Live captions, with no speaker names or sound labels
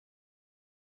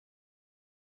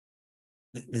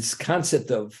this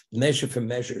concept of measure for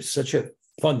measure is such a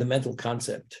fundamental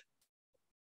concept.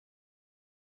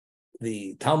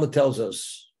 The Talmud tells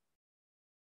us,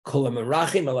 a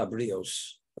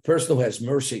person who has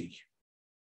mercy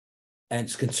and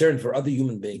is concerned for other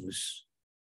human beings,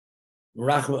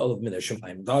 God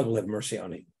will have mercy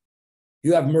on him.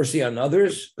 You have mercy on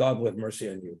others, God will have mercy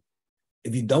on you.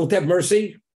 If you don't have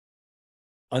mercy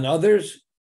on others,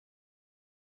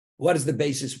 what is the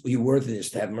basis for your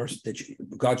worthiness to have mercy?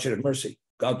 God should have mercy.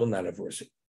 God will not have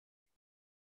mercy.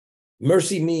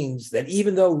 Mercy means that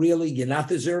even though really you're not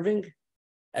deserving,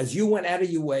 as you went out of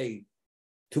your way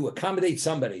to accommodate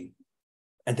somebody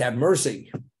and to have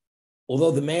mercy,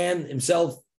 although the man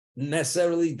himself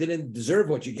necessarily didn't deserve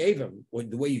what you gave him or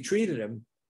the way you treated him,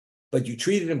 but you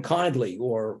treated him kindly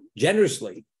or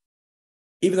generously,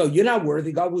 even though you're not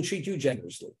worthy, God will treat you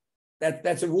generously.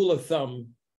 That's a rule of thumb,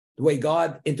 the way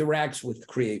God interacts with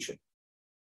creation.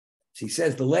 So he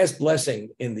says the last blessing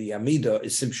in the Amidah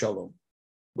is Sim Shalom.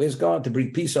 Where's God? To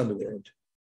bring peace on the world.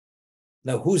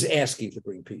 Now, who's asking to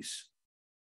bring peace?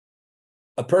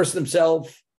 A person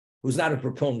himself who's not a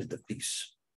proponent of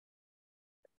peace.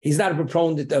 He's not a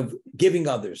proponent of giving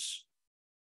others.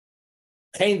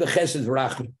 We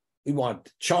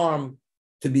want charm,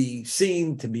 to be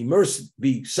seen, to be mercy,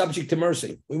 be subject to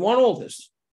mercy. We want all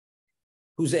this.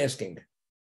 Who's asking?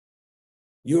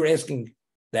 You're asking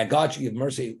that God should give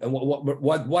mercy. And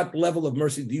what level of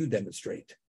mercy do you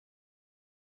demonstrate?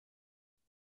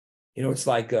 You know, it's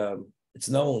like it's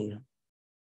known.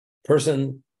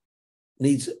 Person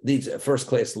needs a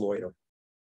first-class lawyer,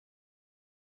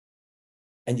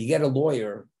 and you get a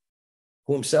lawyer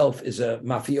who himself is a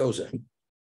mafioso.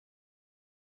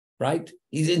 Right?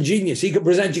 He's ingenious. He can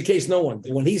present your case no one.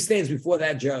 But when he stands before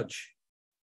that judge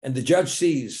and the judge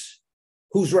sees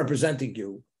who's representing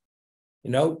you, you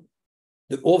know,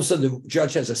 all of a sudden the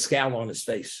judge has a scowl on his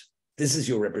face. This is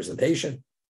your representation.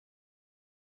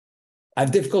 I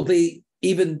have difficulty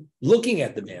even looking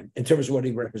at the man in terms of what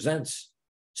he represents.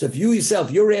 So if you yourself,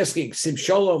 you're asking, Sim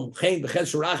Shalom,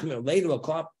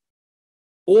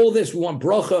 all this, we want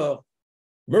bracha,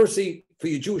 mercy for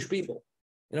your Jewish people.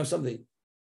 You know something?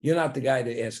 You're not the guy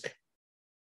to ask,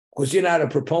 because you're not a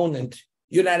proponent.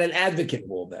 You're not an advocate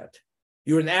of all that.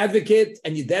 You're an advocate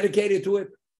and you're dedicated to it.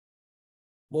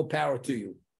 More power to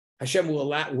you. Hashem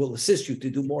will assist you to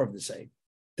do more of the same,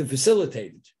 to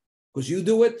facilitate it. Because you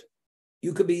do it,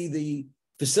 you could be the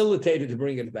facilitator to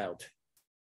bring it about.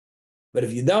 But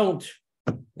if you don't,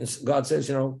 God says,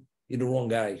 you know, you're the wrong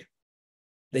guy.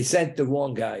 They sent the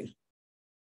wrong guy.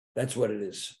 That's what it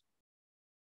is.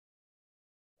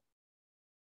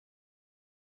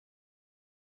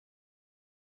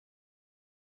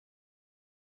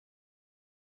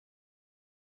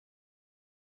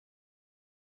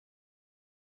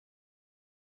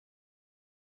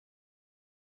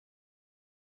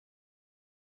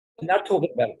 I'm not talking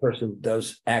about a person who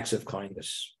does acts of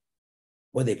kindness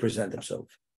when they present themselves.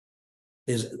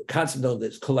 There's a concept known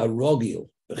as kolarogil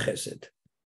b'chesed,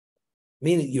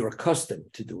 meaning you're accustomed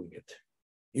to doing it.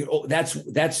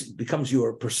 That's becomes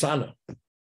your persona.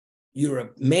 You're a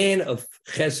man of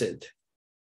chesed.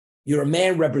 You're a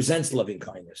man who represents loving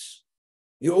kindness.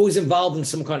 You're always involved in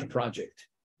some kind of project.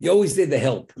 You're always there to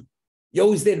help. You're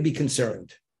always there to be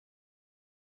concerned.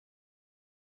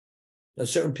 Now,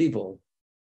 certain people,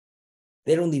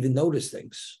 they don't even notice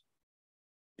things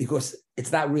because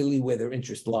it's not really where their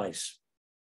interest lies.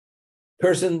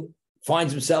 Person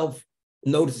finds himself,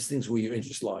 notices things where your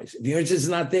interest lies. If your interest is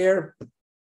not there,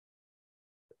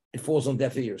 it falls on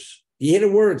deaf ears. You hear the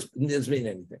words, but it doesn't mean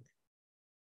anything.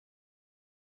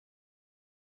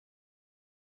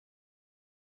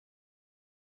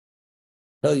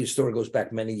 Tell you a story goes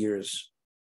back many years.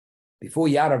 Before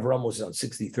Yad Avram was on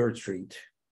 63rd Street,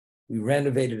 we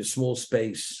renovated a small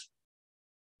space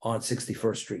on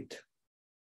 61st Street.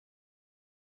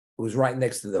 It was right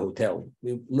next to the hotel.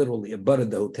 We literally abutted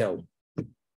the hotel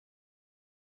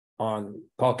on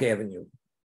Park Avenue.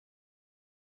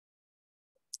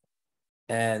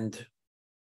 And it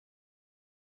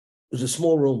was a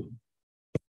small room,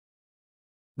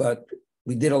 but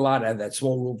we did a lot out of that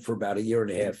small room for about a year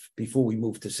and a half before we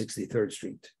moved to 63rd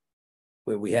Street,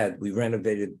 where we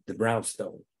renovated the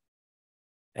brownstone.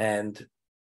 And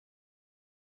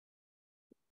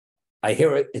I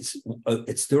hear it,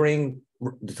 it's during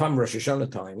the time of Rosh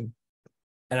Hashanah time,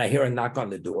 and I hear a knock on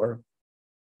the door,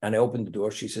 and I open the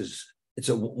door. She says, it's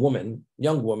a woman,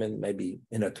 young woman, maybe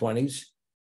in her 20s,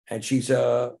 and she's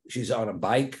on a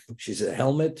bike, she's a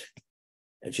helmet,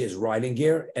 and she has riding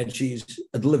gear, and she's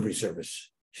a delivery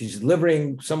service. She's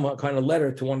delivering some kind of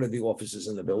letter to one of the offices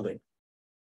in the building.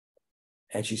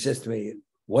 And she says to me,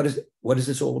 what is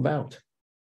this all about?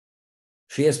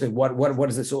 She asked me, what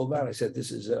is this all about? I said,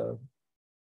 this is a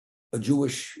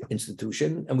Jewish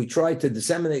institution, and we try to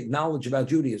disseminate knowledge about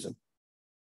Judaism.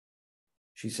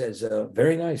 She says,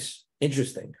 very nice,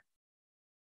 interesting.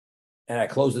 And I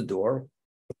closed the door,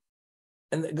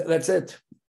 and that's it.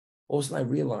 All of a sudden I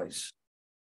realized,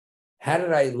 how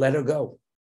did I let her go?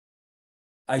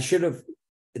 I should have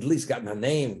at least gotten her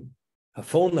name, her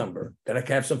phone number, that I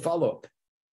could have some follow-up.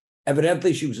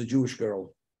 Evidently, she was a Jewish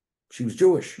girl. She was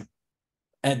Jewish.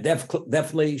 And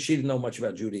definitely, she didn't know much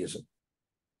about Judaism.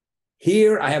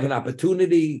 Here, I have an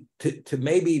opportunity to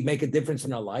maybe make a difference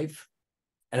in her life.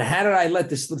 And how did I let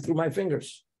this slip through my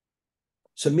fingers?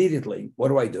 So immediately,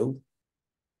 what do?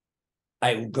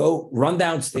 I go run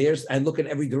downstairs and look in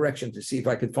every direction to see if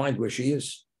I could find where she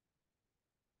is.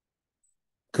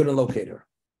 Couldn't locate her.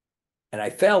 And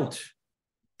I felt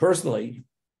personally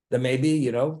that maybe,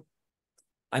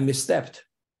 I misstepped.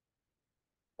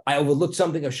 I overlooked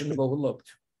something I shouldn't have overlooked.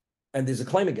 And there's a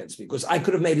claim against me because I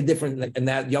could have made a difference in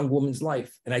that young woman's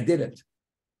life, and I didn't.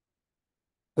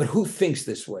 But who thinks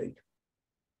this way?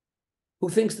 Who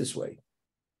thinks this way?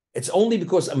 It's only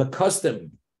because I'm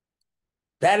accustomed.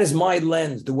 That is my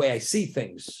lens, the way I see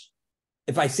things.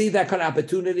 If I see that kind of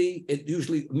opportunity, it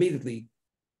usually immediately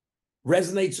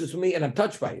resonates with me and I'm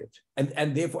touched by it.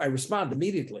 And therefore I respond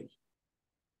immediately.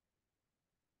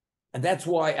 And that's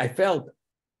why I felt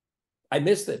I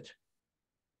missed it.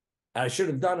 I should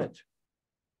have done it.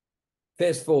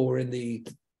 Fast forward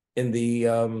in the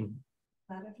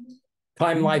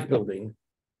Time Life building.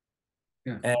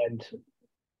 Yeah. And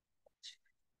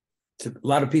it's a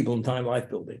lot of people in Time Life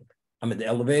building. I'm in the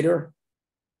elevator,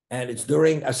 and it's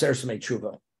during Aser Semei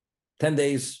Tshuva, 10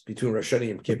 days between Rosh Hashanah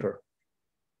and Kippur.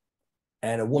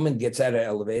 And a woman gets out of the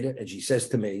elevator, and she says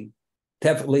to me,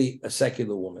 definitely a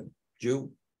secular woman,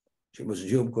 Jew. She was a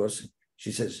Jew, of course.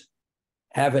 She says,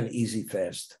 have an easy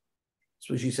fast. That's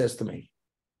what she says to me.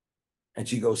 And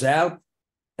she goes out,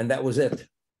 and that was it.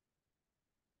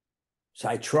 So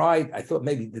I tried. I thought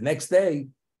maybe the next day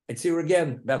I'd see her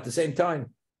again about the same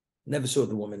time. Never saw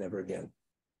the woman ever again.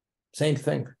 Same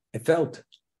thing. I felt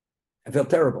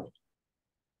terrible.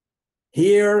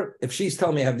 Here, if she's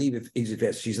telling me I have the easy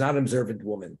fast, she's not an observant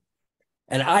woman.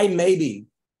 And I maybe,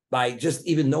 by just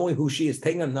even knowing who she is,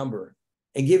 taking a number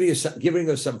and giving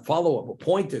her some follow-up or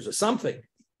pointers or something,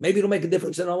 maybe it'll make a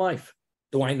difference in her life.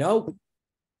 Do I know?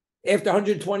 After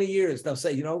 120 years, they'll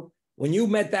say, when you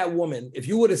met that woman, if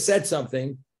you would have said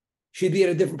something, she'd be at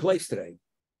a different place today.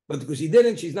 But because she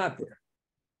didn't, she's not there.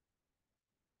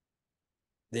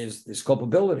 There's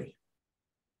culpability.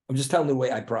 I'm just telling you the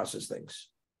way I process things.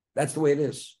 That's the way it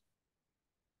is.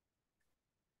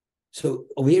 So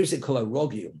over here is a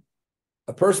kolarogium.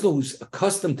 A person who's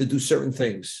accustomed to do certain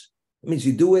things. It means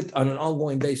you do it on an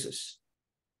ongoing basis.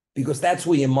 Because that's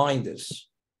where your mind is.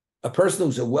 A person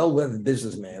who's a well-weathered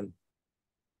businessman,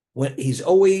 when he's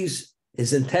always,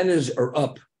 his antennas are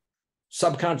up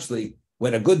subconsciously.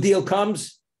 When a good deal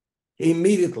comes,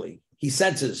 immediately he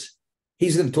senses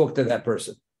he's going to talk to that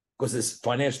person because there's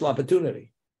financial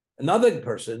opportunity. Another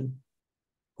person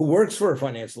who works for a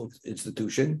financial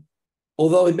institution,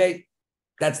 although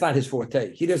that's not his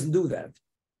forte. He doesn't do that.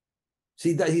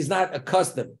 See, he's not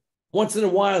accustomed. Once in a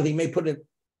while, he may put in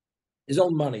his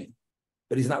own money,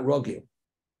 but he's not rugged.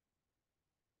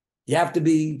 You have to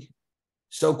be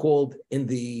so-called in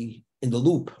the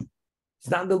loop. It's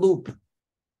not in the loop.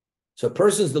 So a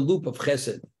person's the loop of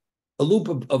chesed, a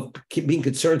loop of being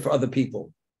concerned for other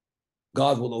people.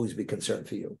 God will always be concerned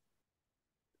for you.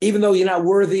 Even though you're not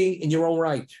worthy in your own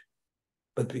right.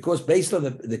 But because based on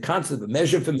the concept of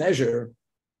measure for measure,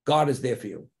 God is there for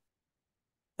you.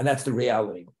 And that's the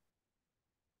reality.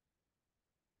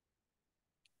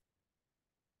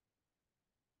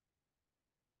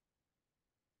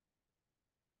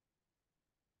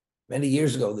 Many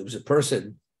years ago, there was a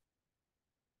person.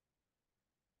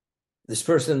 This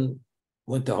person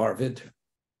went to Harvard.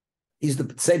 He's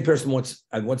the same person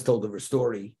I once told him a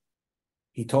story.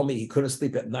 He told me he couldn't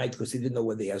sleep at night because he didn't know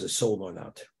whether he has a soul or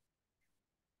not.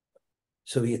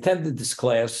 So he attended this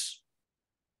class.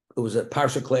 It was a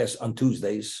Parsha class on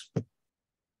Tuesdays. It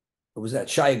was at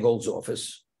Shia Gold's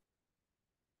office.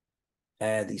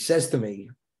 And he says to me,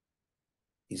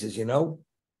 he says,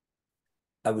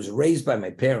 I was raised by my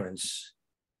parents.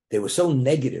 They were so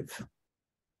negative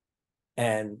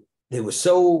and they were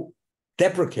so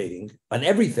deprecating on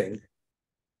everything.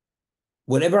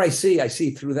 Whatever I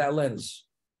see through that lens.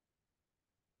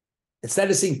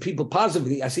 Instead of seeing people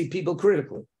positively, I see people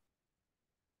critically.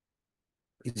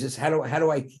 He says, how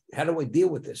do I deal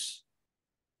with this?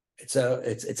 It's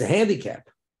a handicap.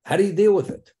 How do you deal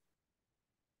with it?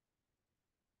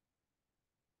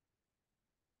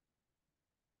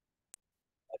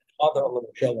 father,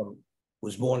 Shalom,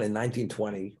 was born in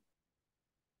 1920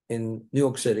 in New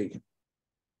York City.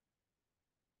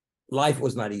 Life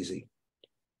was not easy.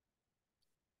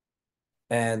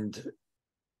 And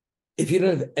if you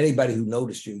didn't have anybody who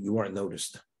noticed you, you weren't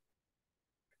noticed.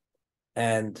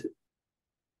 And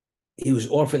he was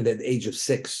orphaned at the age of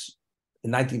 6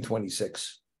 in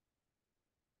 1926.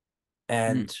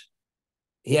 And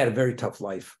he had a very tough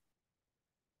life.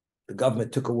 The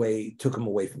government took him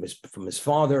away from his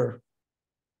father,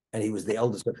 and he was the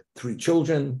eldest of 3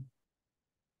 children.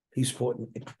 He's put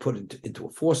into a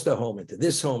foster home, into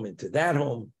this home, into that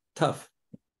home. Tough.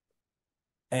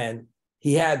 And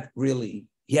he had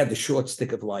the short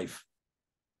stick of life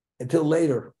until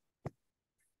later.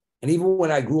 And even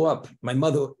when I grew up, my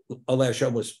mother,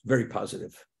 Alesha, was very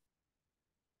positive.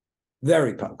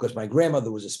 Very positive, because my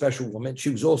grandmother was a special woman. She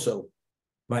was also,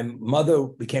 my mother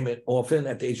became an orphan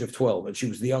at the age of 12, and she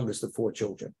was the youngest of 4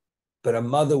 children. But her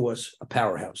mother was a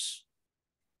powerhouse.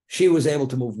 She was able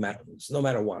to move mountains, no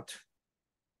matter what.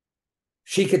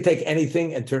 She could take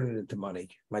anything and turn it into money,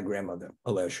 my grandmother,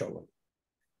 Alesha.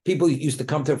 People used to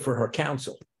come to her for her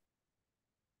counsel.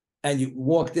 And you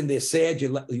walked in there sad,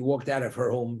 you walked out of her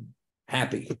home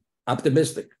happy,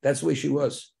 optimistic. That's the way she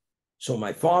was. So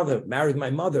my father married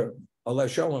my mother, Allah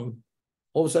Shalom.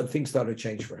 All of a sudden, things started to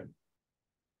change for him.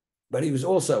 But he was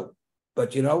also,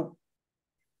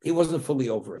 he wasn't fully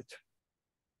over it.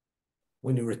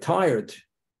 When he retired,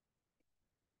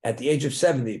 at the age of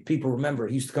 70, people remember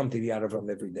he used to come to the Ahavas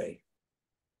every day.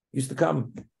 He used to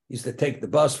come. He used to take the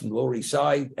bus from the Lower East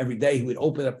Side every day. He would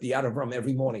open up the Ahavas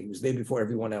every morning. He was there before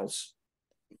everyone else.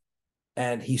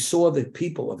 And he saw the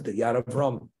people of the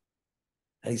Ahavas.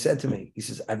 And he said to me, he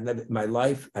says, in my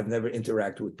life, I've never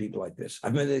interacted with people like this.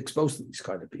 I've been exposed to these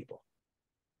kind of people.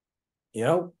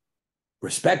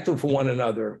 Respectful for one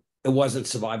another. It wasn't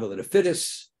survival of the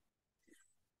fittest.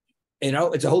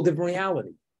 It's a whole different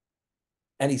reality.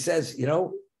 And he says,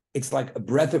 it's like a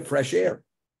breath of fresh air.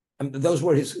 Those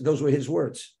were his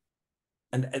words.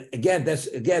 And again,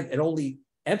 it only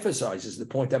emphasizes the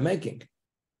point I'm making.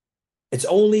 It's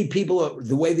only people are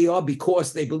the way they are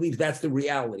because they believe that's the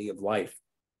reality of life.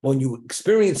 When you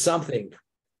experience something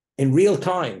in real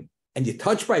time and you're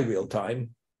touched by real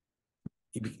time,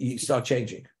 you start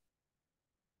changing.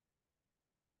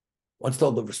 Once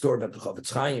told the story about the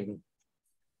Chofetz Chaim.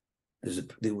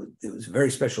 There was a very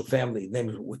special family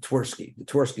named Twersky, the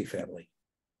Twersky family.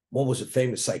 One was a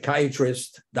famous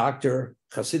psychiatrist, doctor,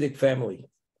 Hasidic family.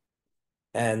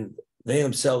 And they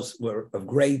themselves were of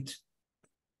great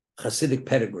Hasidic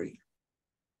pedigree,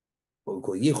 what we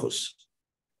call Yichus.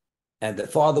 And the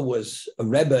father was a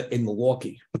Rebbe in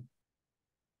Milwaukee.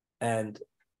 And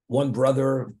one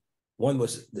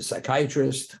was the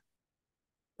psychiatrist,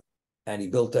 and he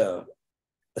built a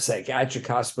psychiatric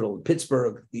hospital in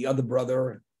Pittsburgh. The other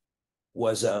brother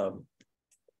was a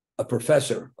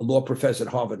professor, a law professor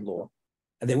at Harvard Law.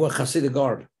 And they were Hasidic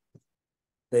garb.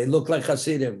 They looked like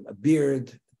Hasidim, a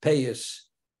beard, payas,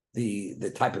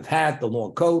 the type of hat, the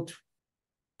long coat,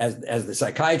 as the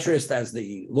psychiatrist, as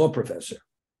the law professor.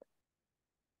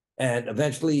 And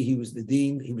eventually he was the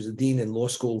dean. He was a dean in law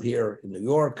school here in New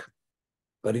York,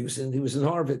 but he was in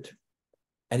Harvard.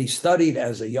 And he studied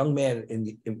as a young man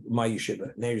in my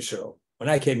yeshiva, Ner Yisrael. When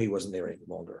I came, he wasn't there any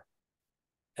longer.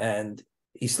 And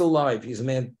he's still alive. He's a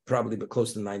man probably but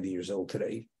close to 90 years old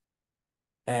today.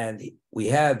 And we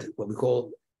had what we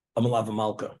call a Malava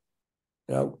Malka.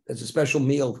 It's a special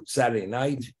meal Saturday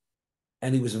night.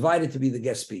 And he was invited to be the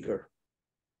guest speaker.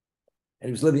 And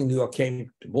he was living in New York, came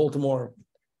to Baltimore.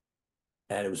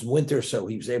 And it was winter, so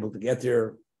he was able to get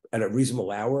there at a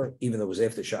reasonable hour, even though it was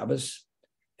after Shabbos.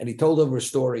 And he told over a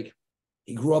story.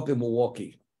 He grew up in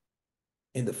Milwaukee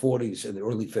in the 40s and the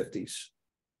early 50s.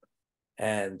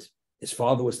 And his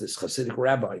father was this Hasidic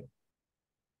rabbi.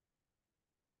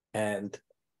 And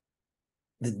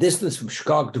the distance from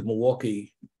Chicago to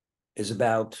Milwaukee is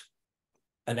about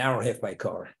an hour and a half by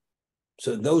car.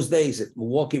 So in those days, if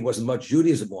Milwaukee wasn't much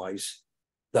Judaism-wise,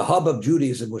 the hub of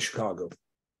Judaism was Chicago.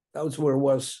 That was where it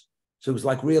was. So it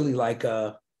was really like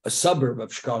a suburb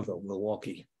of Chicago,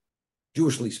 Milwaukee,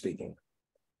 Jewishly speaking.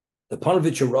 The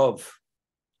Panovich Rav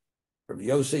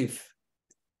Yosef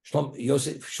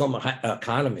Shlomo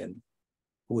Kahneman,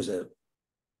 who was a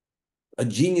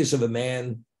genius of a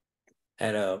man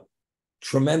and a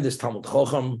tremendous Talmud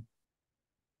Chacham.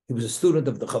 He was a student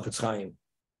of the Chofetz Chaim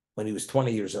when he was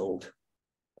 20 years old.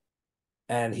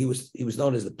 And he was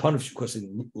known as the Panovich, because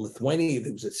in Lithuania,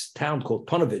 there was this town called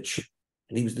Panovich,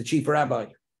 and he was the chief rabbi.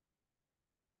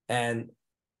 And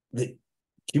the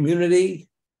community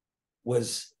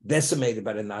was decimated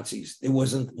by the Nazis. There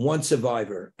wasn't one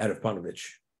survivor out of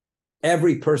Panovich.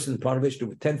 Every person in Panovich, there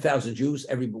were 10,000 Jews,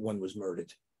 everyone was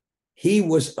murdered. He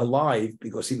was alive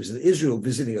because he was in Israel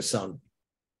visiting a son.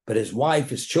 But his wife,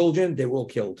 his children, they were all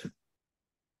killed.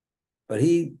 But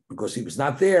he, because he was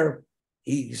not there,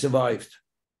 he survived.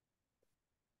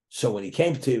 So when he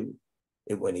came to,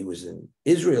 when he was in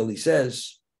Israel, he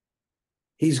says,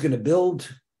 he's going to build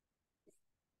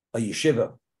a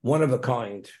yeshiva, one of a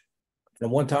kind. And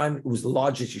one time, it was the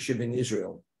largest yeshiva in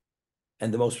Israel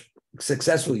and the most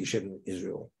successful yeshiva in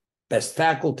Israel. Best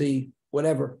faculty,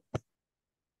 whatever.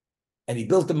 And he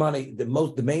built the money.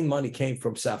 The main money came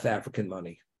from South African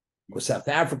money. Because South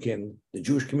African, the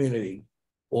Jewish community,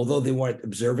 although they weren't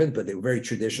observant, but they were very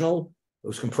traditional, it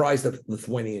was comprised of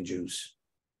Lithuanian Jews.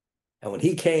 And when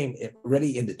he came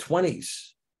already in the 20s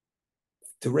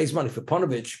to raise money for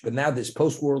Panovich, but now this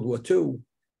post-World War II,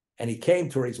 and he came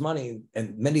to raise money,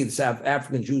 and many of the South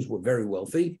African Jews were very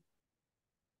wealthy,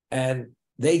 and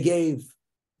they gave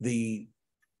the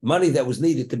money that was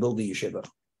needed to build the yeshiva.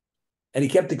 And he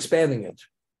kept expanding it.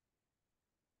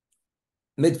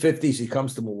 Mid-50s, he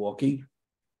comes to Milwaukee,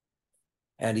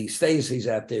 and he's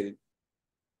at the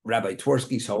Rabbi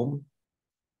Twersky's home.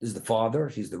 This is the father,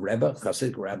 he's the Rebbe,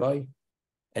 Hasidic rabbi,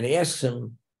 and he asks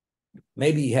him,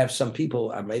 maybe you have some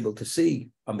people I'm able to see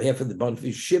on behalf of the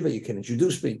Panovich Yeshiva, you can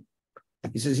introduce me.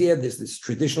 He says, yeah, there's this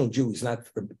traditional Jew, he's not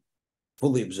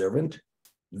fully observant,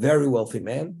 very wealthy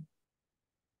man.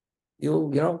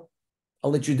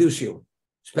 I'll introduce you.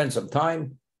 Spend some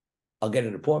time. I'll get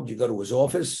an appointment. You go to his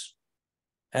office,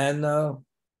 and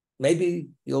maybe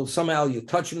you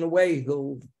touch him in a way,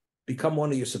 he'll become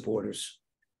one of your supporters.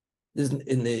 This is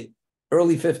in the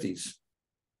early 50s.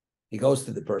 He goes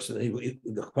to the person.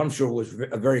 I'm sure was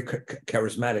a very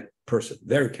charismatic person,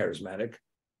 very charismatic.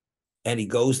 And he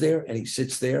goes there and he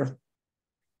sits there,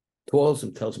 tells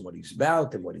him what he's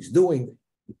about and what he's doing,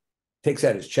 takes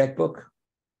out his checkbook.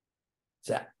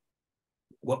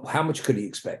 How much could he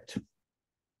expect?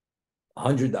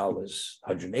 $100, $180,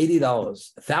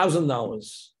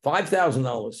 $1,000,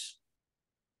 $5,000.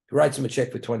 He writes him a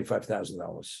check for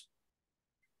 $25,000.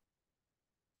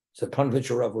 So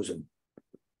Panovich Rav was a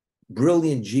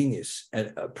brilliant genius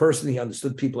and a person, he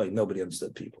understood people like nobody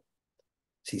understood people.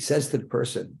 So he says to the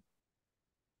person,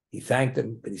 he thanked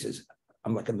him, but he says,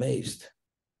 I'm like amazed.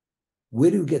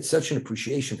 Where do you get such an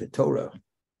appreciation for Torah?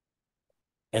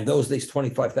 And those days,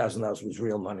 $25,000 was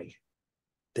real money.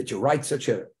 That you write such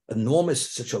a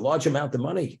large amount of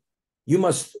money. You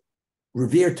must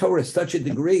revere Torah to such a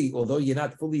degree, although you're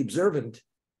not fully observant.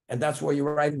 And that's why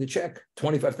you're writing the check,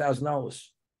 $25,000.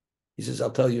 He says,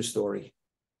 I'll tell you a story.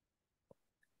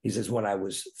 He says, when I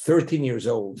was 13 years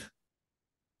old,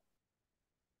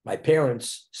 my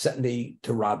parents sent me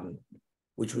to Radin,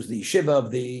 which was the yeshiva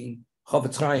of the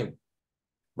Chofetz Chaim.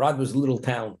 Radin was a little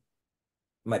town.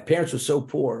 My parents were so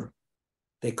poor,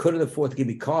 they couldn't afford to give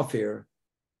me car fare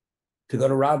to go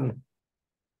to Radin.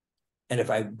 And if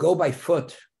I go by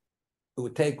foot, it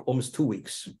would take almost 2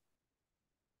 weeks.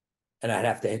 And I'd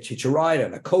have to hitch a ride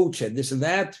and a coach and this and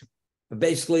that. But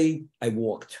basically, I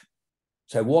walked.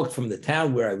 So I walked from the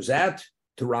town where I was at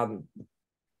to Radin.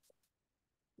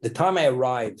 The time I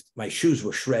arrived, my shoes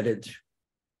were shredded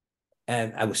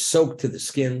and I was soaked to the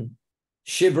skin,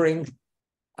 shivering.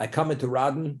 I come into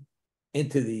Radin,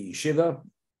 into the yeshiva,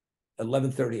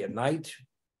 11:30 at night.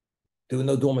 There were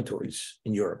no dormitories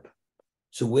in Europe.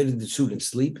 So where did the students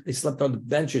sleep? They slept on the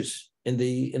benches in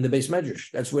the Beis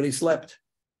Medrash. That's where they slept.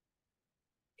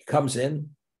 He comes in,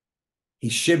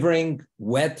 he's shivering,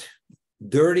 wet,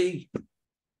 dirty,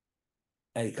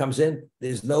 and he comes in.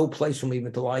 There's no place for him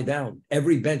even to lie down.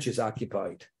 Every bench is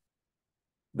occupied,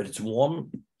 but it's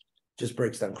warm. Just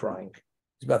breaks down crying.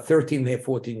 He's about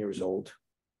 14 years old.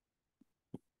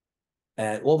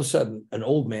 And all of a sudden, an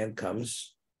old man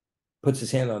comes, puts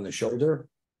his hand on the shoulder,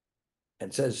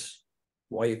 and says,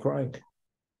 why are you crying?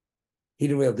 He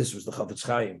didn't realize this was the Chofetz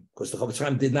Chaim, because the Chofetz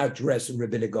Chaim did not dress in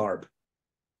rabbinic garb.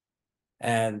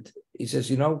 And he says,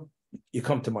 you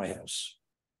come to my house.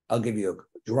 I'll give you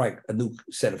a new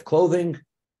set of clothing,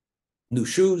 new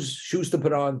shoes to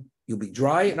put on. You'll be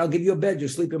dry, and I'll give you a bed. You'll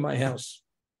sleep in my house,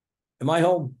 in my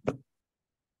home.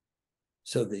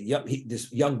 So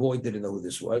this young boy didn't know who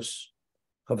this was.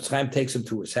 Chofetz Chaim takes him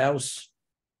to his house,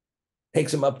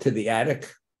 takes him up to the attic.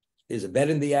 There's a bed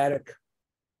in the attic.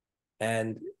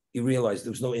 And he realized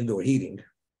there was no indoor heating.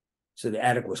 So the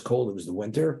attic was cold. It was the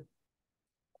winter.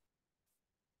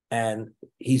 And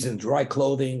he's in dry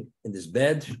clothing in this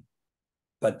bed,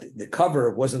 but the cover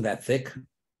wasn't that thick.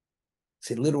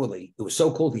 See, literally, it was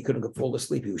so cold he couldn't fall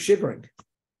asleep. He was shivering.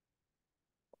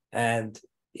 And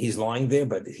he's lying there,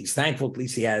 but he's thankful at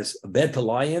least he has a bed to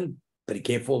lie in, but he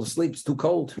can't fall asleep. It's too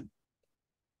cold.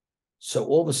 So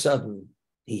all of a sudden,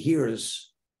 he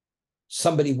hears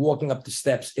somebody walking up the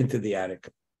steps into the attic.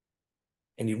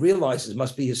 And he realizes it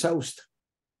must be his host.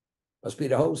 Must be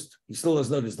the host. He still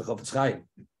doesn't know this is the Chofetz Chaim.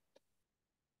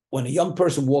 When a young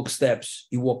person walks steps,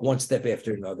 you walk one step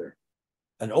after another.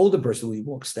 An older person, when you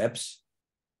walk steps,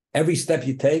 every step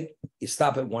you take, you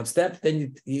stop at one step,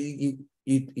 then you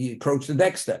approach the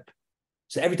next step.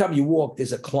 So every time you walk,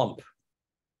 there's a clump.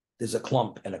 There's a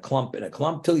clump and a clump and a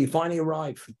clump till you finally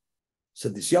arrive. So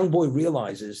this young boy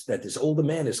realizes that this older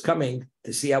man is coming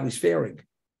to see how he's faring.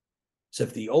 So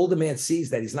if the older man sees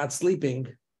that he's not sleeping,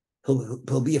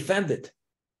 he'll be offended,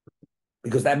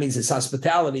 because that means his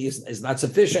hospitality is not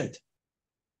sufficient.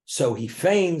 So he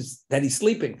feigns that he's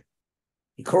sleeping.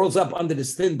 He curls up under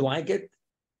this thin blanket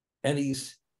and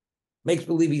makes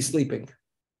believe he's sleeping.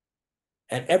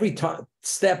 And every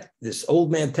step this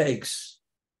old man takes,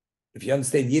 if you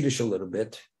understand Yiddish a little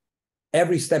bit,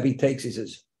 every step he takes, he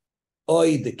says,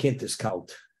 "Oi, the kind is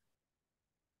kalt."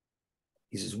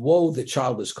 He says, "Whoa, the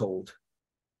child is cold."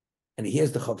 And he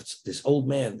hears this old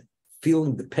man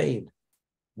feeling the pain.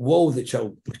 "Whoa, the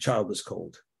child is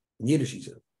cold." In Yiddish, he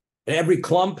says. And every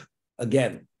clump,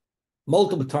 again,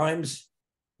 multiple times,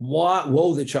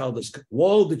 "Whoa, the child is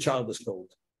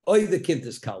cold. Oi, the kind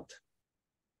is kalt."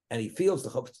 And he feels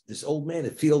this old man.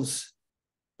 It feels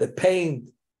the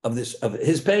pain of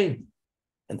his pain.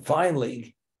 And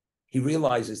finally, he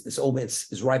realizes this old man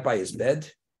is right by his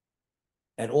bed.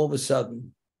 And all of a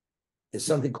sudden, there's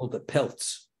something called the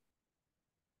pelts.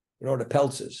 You know what a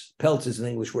pelts is? Pelts is an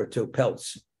English word too,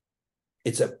 pelts.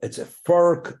 It's a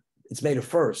fur, it's made of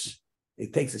furs. He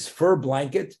takes this fur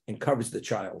blanket and covers the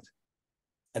child.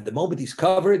 And the moment he's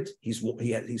covered, he's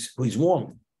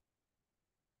warm.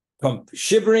 From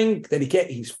shivering that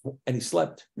he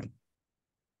slept.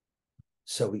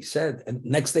 So he said, and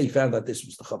next day he found out this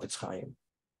was the Chofetz Chaim.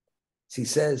 So he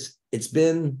says, it's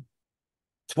been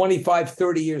 25,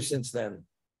 30 years since then.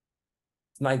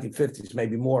 1950s,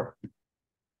 maybe more.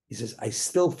 He says, I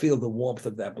still feel the warmth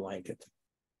of that blanket.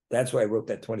 That's why I wrote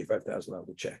that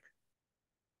 $25,000 check.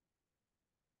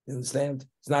 You understand?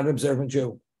 He's not an observant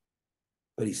Jew,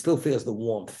 but he still feels the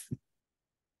warmth.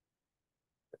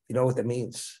 You know what that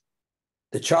means?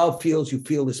 The child feels you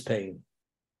feel this pain.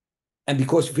 And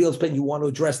because you feel this pain, you want to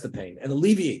address the pain and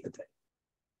alleviate the pain.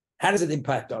 How does it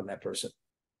impact on that person?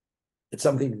 It's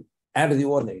something out of the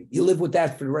ordinary. You live with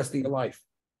that for the rest of your life.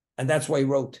 And that's why he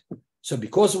wrote. So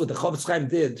because of what the Chofetz Chaim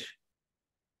did,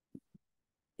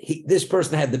 this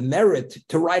person had the merit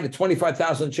to write a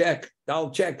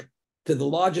 $25,000 check to the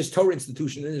largest Torah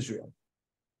institution in Israel.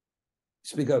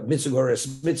 Speak of mitzvah or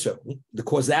mitzvah, the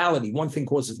causality, one thing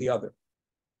causes the other.